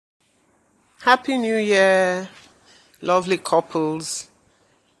Happy New Year, lovely couples.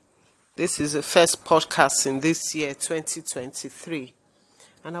 This is the first podcast in this year, 2023.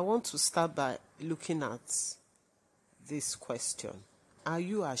 And I want to start by looking at this question. Are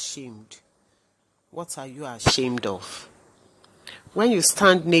you ashamed? What are you ashamed of? When you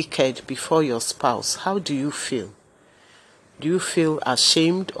stand naked before your spouse, how do you feel? Do you feel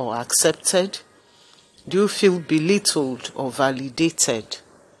ashamed or accepted? Do you feel belittled or validated?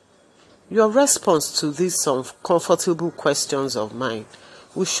 Your response to these uncomfortable questions of mine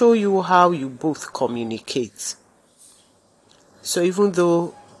will show you how you both communicate. So even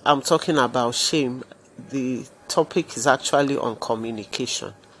though I'm talking about shame, the topic is actually on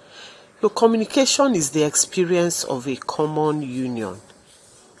communication. So communication is the experience of a common union.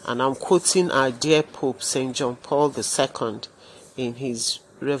 And I'm quoting our dear Pope St. John Paul II in his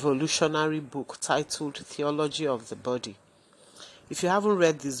revolutionary book titled Theology of the Body. If you haven't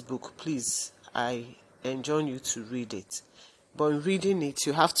read this book, please, I enjoin you to read it. But in reading it,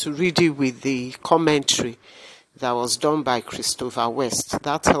 you have to read it with the commentary that was done by Christopher West.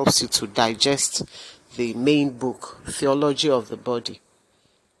 That helps you to digest the main book, Theology of the Body.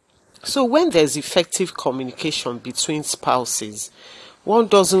 So when there's effective communication between spouses, one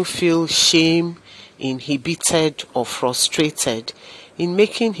doesn't feel shame, inhibited, or frustrated in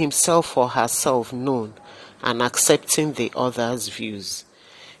making himself or herself known and accepting the other's views.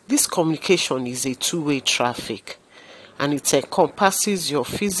 This communication is a two-way traffic, and it encompasses your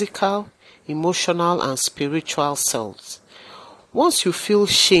physical, emotional, and spiritual selves. Once you feel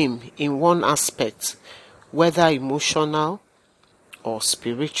shame in one aspect, whether emotional or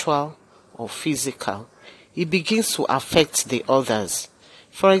spiritual or physical, it begins to affect the others.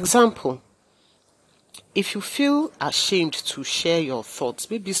 For example, if you feel ashamed to share your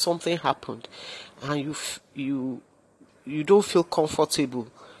thoughts, maybe something happened and you don't feel comfortable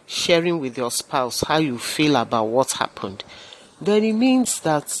sharing with your spouse how you feel about what happened, then it means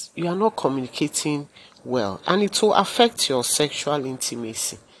that you are not communicating well, and it will affect your sexual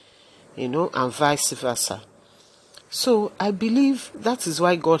intimacy, and vice versa. So I believe that is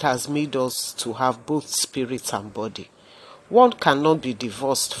why God has made us to have both spirit and body. One cannot be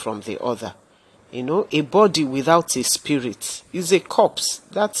divorced from the other. A body without a spirit is a corpse.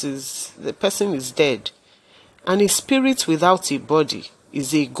 That is, the person is dead. And a spirit without a body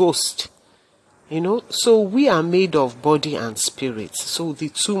is a ghost. So we are made of body and spirit. So the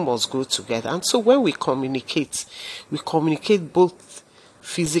two must go together. And so when we communicate both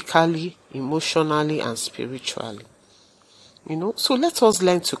physically, emotionally, and spiritually. So let us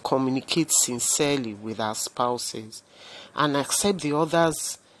learn to communicate sincerely with our spouses and accept the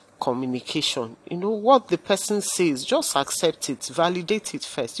other's communication. What the person says, just accept it, validate it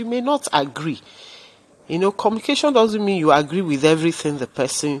first. You may not agree. Communication doesn't mean you agree with everything the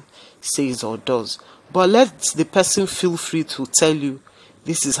person says or does, but let the person feel free to tell you,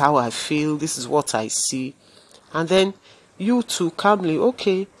 this is how I feel, this is what I see, and then you too calmly,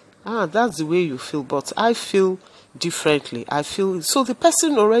 okay, that's the way you feel, but I feel differently. So the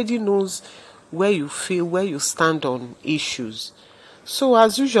person already knows where you feel, where you stand on issues. So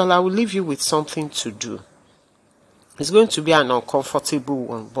as usual, I will leave you with something to do. It's going to be an uncomfortable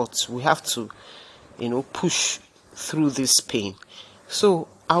one, but we have to, push through this pain. So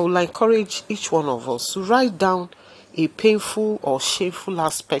I will encourage each one of us to write down a painful or shameful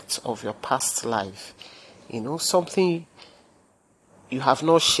aspect of your past life. Something you have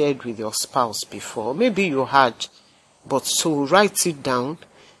not shared with your spouse before. Maybe you had, but so write it down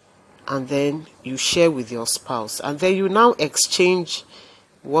and then you share with your spouse. And then you now exchange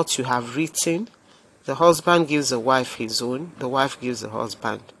what you have written. The husband gives the wife his own, the wife gives the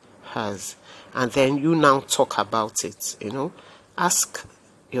husband hers. And then you now talk about it, Ask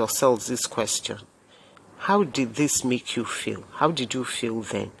yourselves this question. How did this make you feel? How did you feel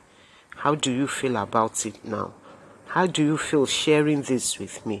then? How do you feel about it now? How do you feel sharing this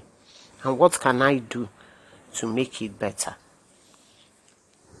with me? And what can I do to make it better?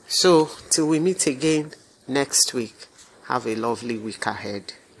 So, till we meet again next week, have a lovely week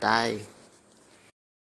ahead. Bye.